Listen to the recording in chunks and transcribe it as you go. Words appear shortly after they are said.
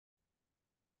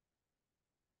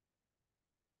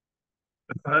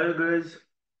Hi guys,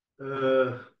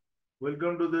 uh,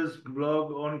 welcome to this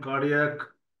blog on cardiac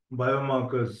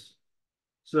biomarkers.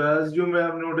 So as you may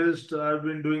have noticed, I've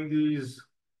been doing these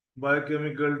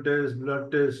biochemical tests,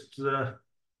 blood tests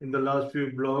in the last few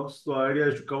blogs. So idea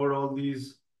is to cover all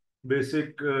these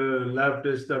basic lab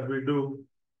tests that we do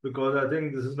because I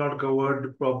think this is not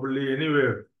covered properly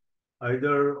anywhere,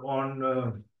 either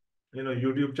on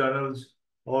YouTube channels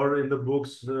or in the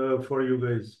books for you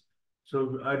guys.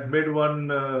 So I made one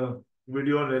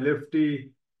video on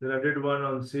LFT, then I did one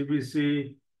on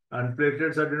CBC, and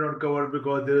platelets I did not cover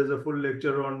because there is a full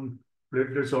lecture on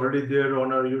platelets already there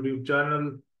on our YouTube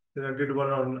channel. Then I did one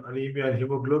on anemia and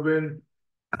hemoglobin,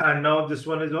 and now this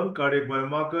one is on cardiac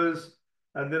biomarkers.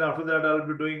 And then after that, I'll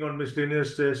be doing on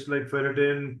miscellaneous tests like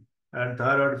ferritin and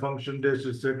thyroid function tests,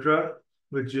 etc.,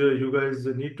 which you guys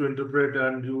need to interpret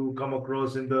and you come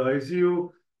across in the ICU.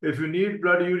 If you need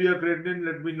blood urea creatinine,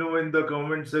 let me know in the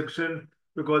comment section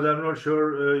because I'm not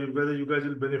sure whether you guys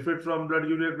will benefit from blood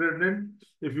urea creatinine.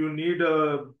 If you need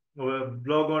a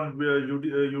blog on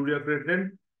urea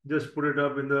creatinine, just put it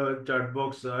up in the chat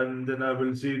box and then I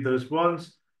will see the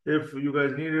response. If you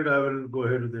guys need it, I will go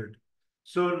ahead with it.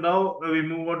 So now we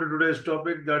move on to today's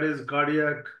topic, that is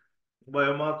cardiac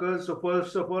biomarkers. So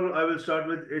first of all, I will start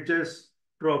with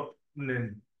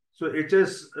Hs-Troponin. So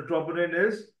Hs-Troponin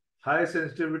is high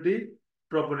sensitivity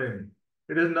troponin.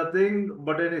 It is nothing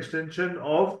but an extension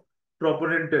of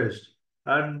troponin test.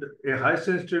 And a high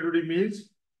sensitivity means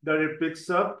that it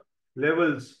picks up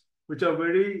levels which are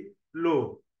very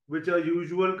low, which are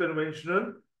usual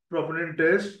conventional troponin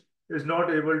test is not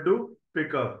able to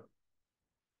pick up.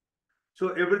 So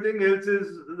everything else is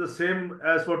the same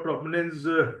as for troponins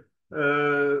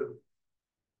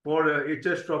for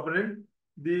Hs-Troponin.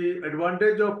 The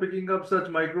advantage of picking up such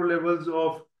micro levels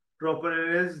of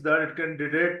troponin is that it can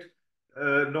detect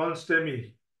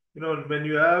non-STEMI. You know, when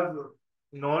you have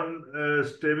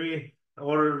non-STEMI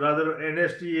or rather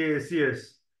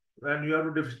NSTA-ACS, and you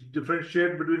have to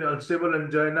differentiate between unstable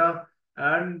angina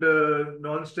and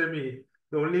non-STEMI,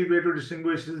 the only way to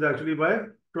distinguish is actually by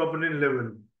troponin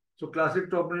level. So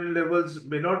classic troponin levels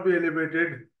may not be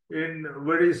elevated in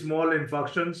very small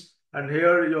infarctions, and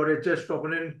here your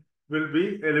Hs-Troponin will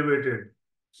be elevated.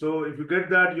 So if you get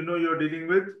that, you know you're dealing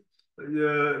with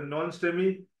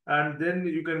non-STEMI, and then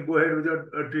you can go ahead with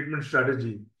your treatment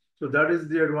strategy. So that is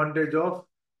the advantage of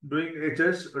doing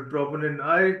Hs-Troponin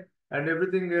I, and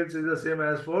everything else is the same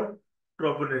as for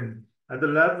troponin. And the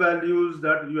lab values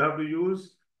that you have to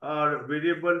use are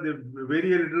variable. They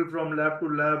vary a little from lab to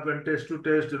lab and test to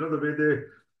test, you know, the way they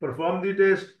perform the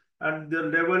test, and the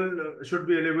level should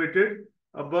be elevated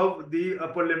above the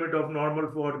upper limit of normal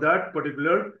for that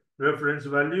particular reference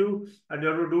value. And you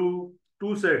have to do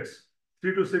two sets,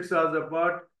 3 to 6 hours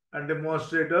apart, and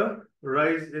demonstrate a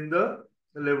rise in the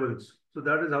levels. So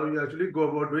that is how you actually go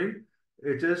about doing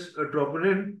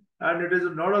Hs-Troponin. And it is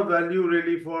not a value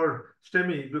really for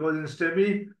STEMI, because in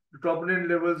STEMI, the troponin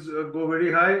levels go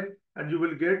very high and you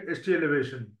will get ST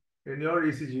elevation in your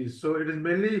ECGs. So it is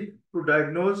mainly to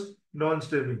diagnose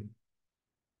non-STEMI.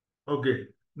 Okay.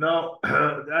 Now,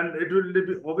 and it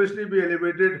will obviously be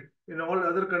elevated in all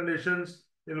other conditions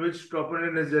in which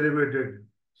troponin is elevated.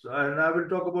 So, and I will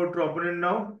talk about troponin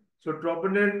now. So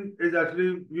troponin is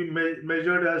actually we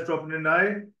measured as troponin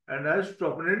I and as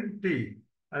troponin T.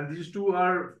 And these two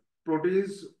are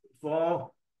proteins formed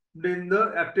in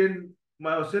the actin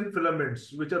myosin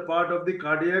filaments, which are part of the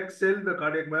cardiac cell, the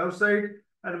cardiac myocyte.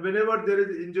 And whenever there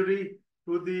is injury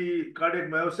to the cardiac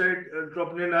myocyte,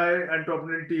 troponin I and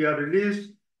troponin T are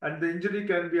released, and the injury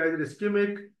can be either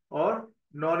ischemic or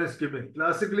non-ischemic.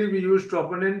 Classically, we use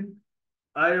troponin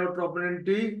I or troponin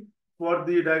T for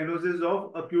the diagnosis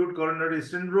of acute coronary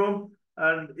syndrome.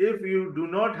 And if you do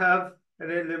not have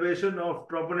an elevation of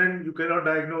troponin, you cannot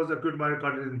diagnose acute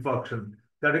myocardial infarction.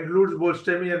 That includes both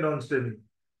STEMI and non-STEMI.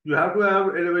 You have to have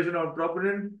elevation of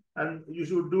troponin, and you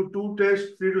should do two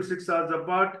tests 3 to 6 hours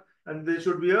apart, and there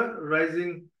should be a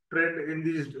rising trend in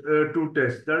these two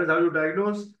tests. That is how you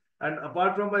diagnose. And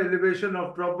apart from the elevation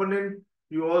of troponin,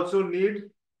 you also need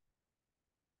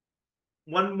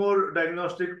one more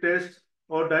diagnostic test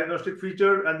or diagnostic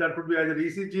feature, and that could be either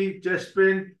ECG, chest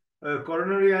pain,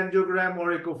 coronary angiogram,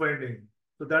 or echo finding.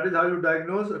 So that is how you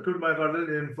diagnose acute myocardial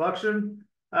infarction.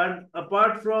 And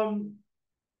apart from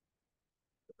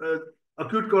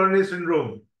acute coronary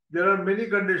syndrome, there are many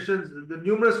conditions, the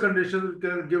numerous conditions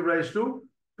can give rise to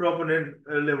troponin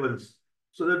levels.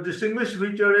 So the distinguished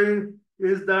featuring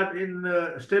is that in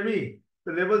STEMI,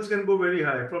 the levels can go very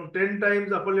high, from 10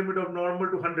 times upper limit of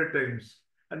normal to 100 times.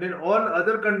 And in all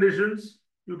other conditions,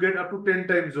 you get up to 10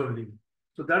 times only.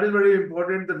 So that is very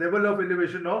important, the level of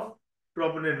elevation of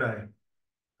troponin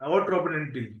I or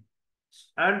troponin T.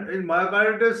 And in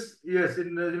myocarditis, yes,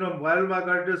 in viral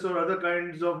myocarditis or other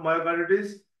kinds of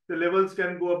myocarditis, the levels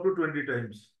can go up to 20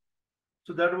 times.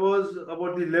 So that was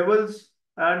about the levels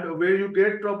and where you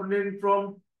get troponin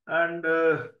from, and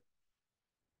uh,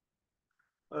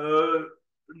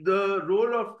 the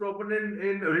role of troponin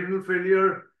in renal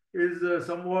failure is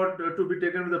somewhat to be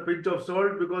taken with a pinch of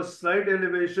salt, because slight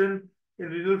elevation in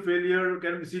renal failure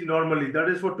can be seen normally. That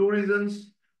is for two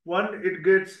reasons. One, it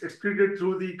gets excreted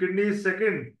through the kidneys.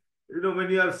 Second, when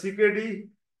you have CKD,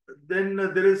 then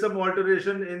there is some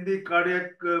alteration in the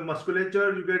cardiac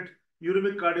musculature. You get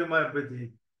uremic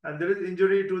cardiomyopathy, and there is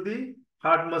injury to the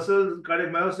heart muscles,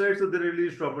 cardiac myocytes, so they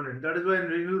release troponin. That is why in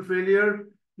renal failure,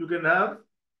 you can have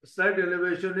slight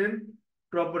elevation in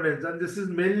troponins, and this is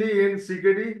mainly in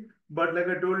CKD. But like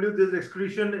I told you, there's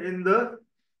excretion in the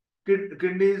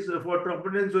kidneys for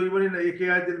troponin, so even in AKI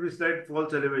there will be slight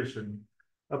false elevation.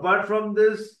 Apart from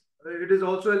this, it is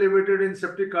also elevated in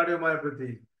septic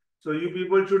cardiomyopathy. So you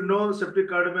people should know septic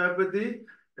cardiomyopathy.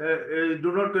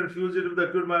 Do not confuse it with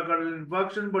acute myocardial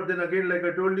infarction. But then again, like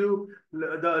I told you,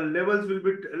 the levels will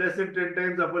be less than 10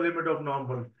 times upper limit of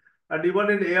normal. And even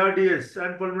in ARDS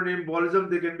and pulmonary embolism,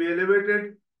 they can be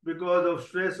elevated because of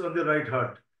stress on the right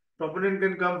heart. Troponin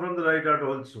can come from the right heart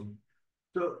also.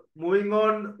 So moving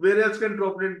on, where else can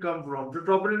troponin come from? So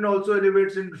troponin also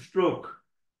elevates in stroke.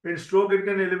 In stroke, it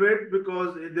can elevate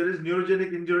because there is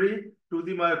neurogenic injury to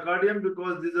the myocardium,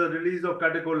 because there is a release of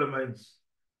catecholamines.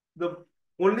 The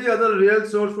only other real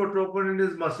source for troponin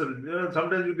is muscle.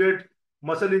 Sometimes you get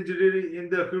muscle injury in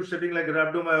the acute setting like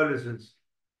rhabdomyolysis.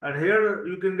 And here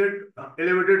you can get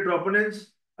elevated troponins,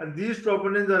 and these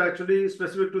troponins are actually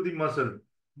specific to the muscle.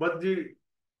 But the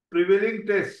prevailing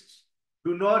tests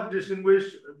do not distinguish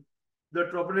the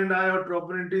troponin I or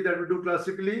troponin T that we do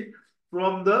classically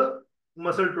from the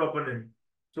muscle troponin.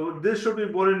 So this should be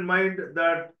borne in mind,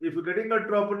 that if you're getting a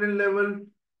troponin level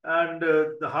and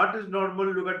the heart is normal,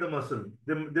 look at the muscle.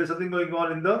 There's something going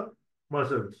on in the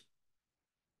muscles.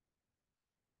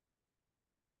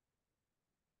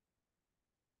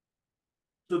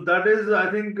 So that is,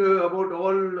 I think, about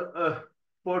all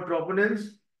for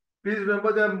troponins. Please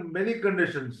remember there are many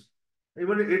conditions.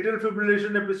 Even atrial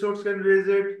fibrillation episodes can raise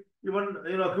it, even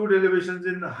acute elevations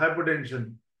in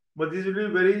hypertension. But these will be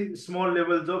very small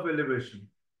levels of elevation.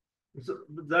 So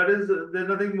that is, there's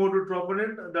nothing more to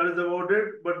troponin. That is about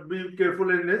it. But be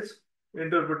careful in its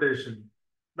interpretation.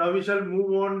 Now we shall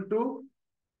move on to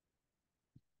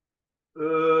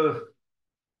uh,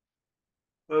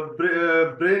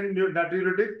 brain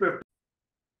natriuretic peptide.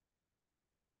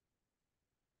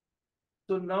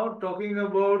 So now talking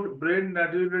about brain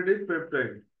natriuretic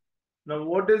peptide. Now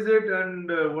what is it, and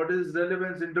what is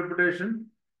relevance interpretation?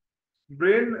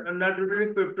 Brain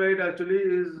natriuretic peptide actually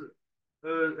is a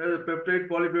peptide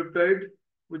polypeptide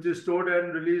which is stored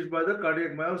and released by the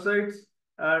cardiac myocytes,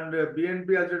 and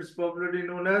BNP, as it's popularly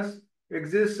known as,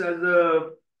 exists as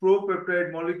a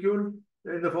propeptide molecule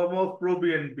in the form of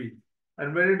proBNP.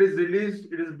 And when it is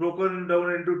released, it is broken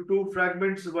down into two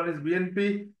fragments. One is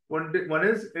BNP, one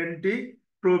is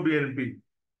NT-proBNP.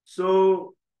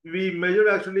 So we measure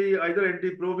actually either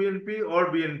NT-proBNP or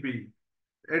BNP.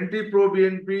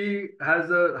 NT-proBNP has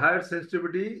a higher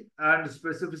sensitivity and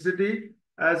specificity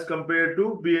as compared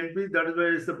to BNP. That is why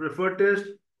it's the preferred test.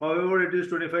 However, it is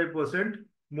 25%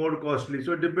 more costly.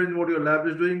 So it depends what your lab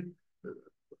is doing.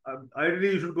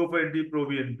 Ideally, you should go for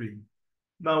NT-proBNP.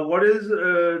 Now, what is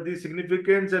the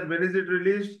significance and when is it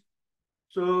released?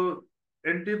 So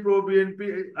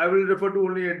NT-proBNP, I will refer to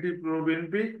only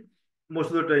NT-proBNP most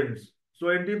of the times.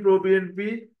 So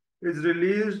NT-proBNP is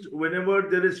released whenever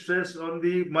there is stress on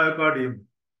the myocardium,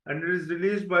 and it is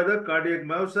released by the cardiac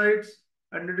myocytes,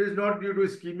 and it is not due to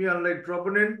ischemia unlike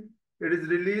troponin. It is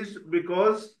released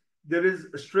because there is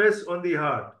stress on the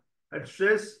heart, and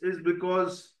stress is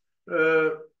because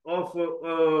of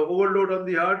overload on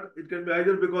the heart. It can be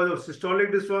either because of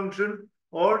systolic dysfunction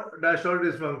or diastolic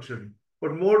dysfunction,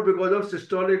 but more because of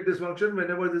systolic dysfunction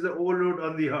whenever there's an overload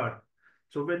on the heart.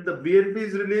 So when the BNP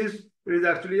is released, it is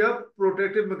actually a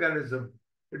protective mechanism.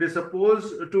 It is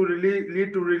supposed to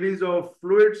lead to release of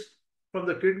fluids from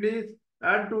the kidneys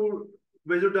and to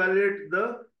vasodilate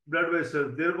the blood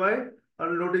vessels, thereby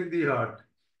unloading the heart.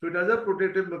 So it has a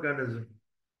protective mechanism.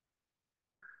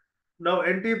 Now,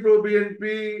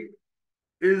 NT-proBNP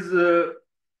is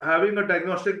having a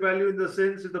diagnostic value in the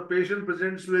sense that the patient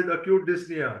presents with acute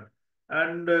dysnea.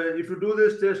 And if you do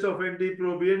this test of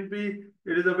NT-proBNP,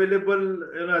 it is available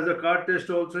as a card test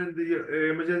also in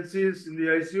the emergencies, in the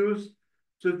ICUs.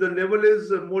 So if the level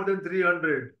is more than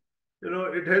 300,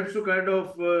 it helps to kind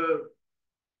of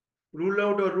rule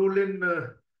out or rule in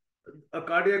a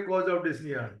cardiac cause of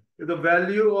dyspnea. If the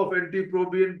value of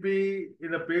NT-proBNP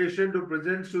in a patient who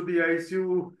presents to the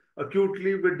ICU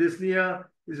acutely with dyspnea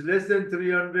is less than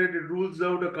 300, it rules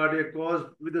out a cardiac cause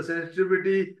with a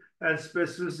sensitivity and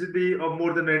specificity of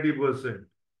more than 90%.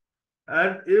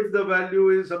 And if the value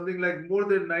is something like more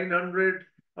than 900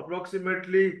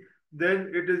 approximately,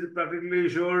 then it is practically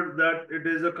sure that it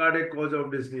is a cardiac cause of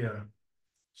dyspnea.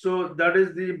 So that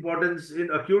is the importance in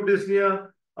acute dyspnea.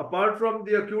 Apart from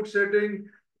the acute setting,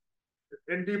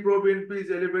 NT-proBNP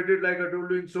is elevated, like I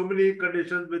told you, in so many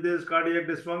conditions with this cardiac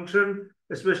dysfunction,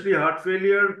 especially heart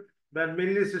failure, then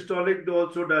mainly systolic, though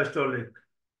also diastolic.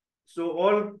 So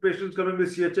all patients coming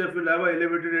with CHF will have an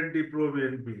elevated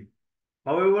NT-proBNP.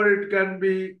 However, it can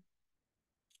be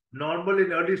normal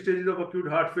in early stages of acute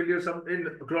heart failure, some in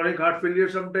chronic heart failure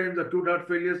sometimes, acute heart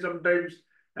failure sometimes,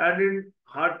 and in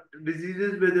heart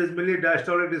diseases where there's mainly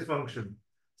diastolic dysfunction,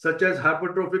 such as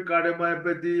hypertrophic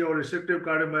cardiomyopathy or restrictive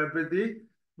cardiomyopathy,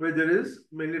 where there is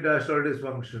mainly diastolic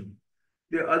dysfunction.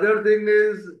 The other thing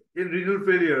is in renal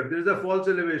failure, there is a false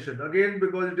elevation, again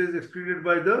because it is excreted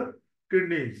by the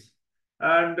kidneys.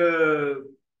 And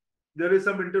there is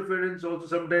some interference also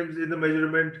sometimes in the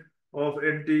measurement of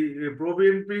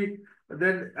NT-proBNP.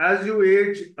 Then as you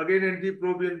age, again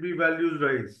NT-proBNP values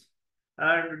rise.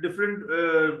 And different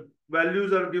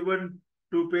values are given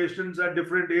to patients at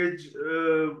different age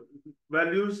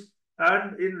values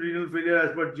and in renal failure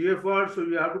as per GFR. So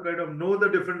you have to kind of know the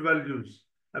different values.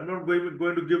 I'm not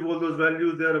going to give all those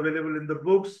values. They are available in the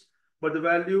books. But the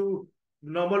value,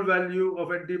 normal value of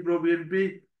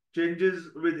NT-proBNP changes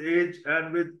with age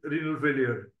and with renal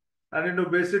failure. And in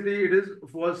obesity, it is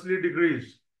falsely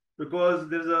decreased because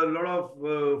there's a lot of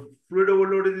fluid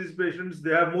overload in these patients.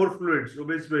 They have more fluids,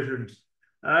 obese patients.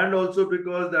 And also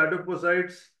because the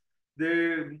adipocytes,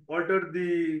 they alter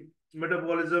the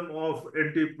metabolism of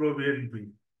NT-proBNP.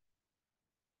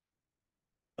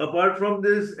 Apart from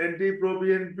this,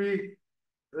 NT-proBNP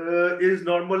is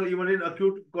normal even in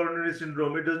acute coronary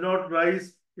syndrome. It does not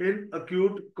rise in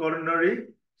acute coronary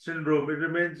syndrome. It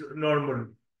remains normal.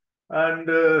 And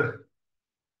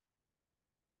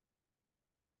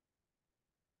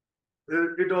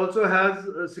it also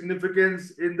has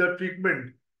significance in the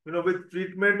treatment. You know, with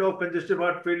treatment of congestive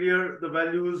heart failure, the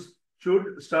values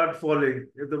should start falling.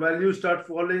 If the values start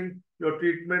falling, your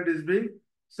treatment is being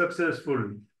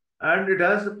successful. And it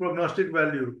has a prognostic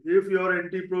value. If your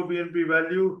NT-proBNP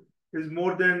value is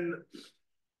more than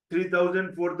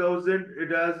 3,000, 4,000,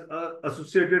 it has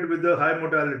associated with the high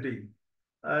mortality.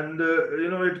 And you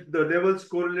know, the levels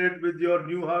correlate with your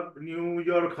New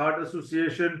York Heart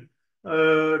Association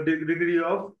degree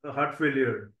of heart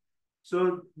failure.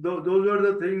 So those are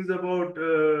the things about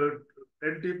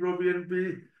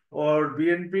NT-proBNP or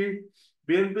BNP.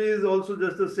 BNP is also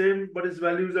just the same, but its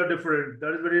values are different.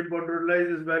 That is very important to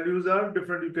realize. Its values are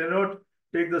different. You cannot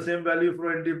take the same value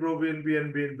for NT-proBNP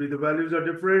and BNP. The values are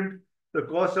different, the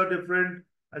costs are different,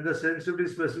 and the sensitivity,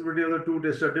 specificity of the two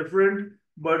tests are different.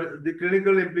 But the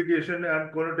clinical implication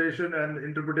and connotation and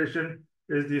interpretation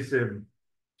is the same.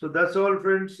 So that's all,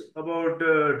 friends, about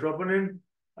troponin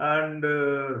and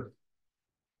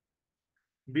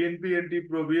BNP,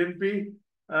 NT-proBNP.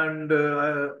 And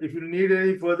if you need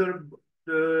any further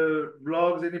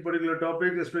blogs, any particular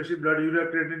topic, especially blood urea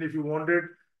creatinine, if you want it,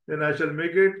 then I shall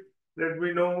make it. Let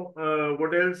me know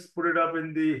what else. Put it up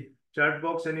in the chat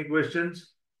box. Any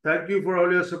questions? Thank you for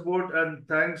all your support, and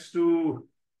thanks to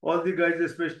all the guys,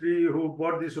 especially who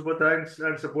bought the super thanks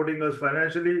and supporting us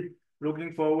financially.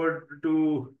 Looking forward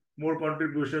to more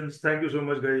contributions. Thank you so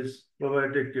much, guys. Bye-bye.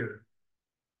 Take care.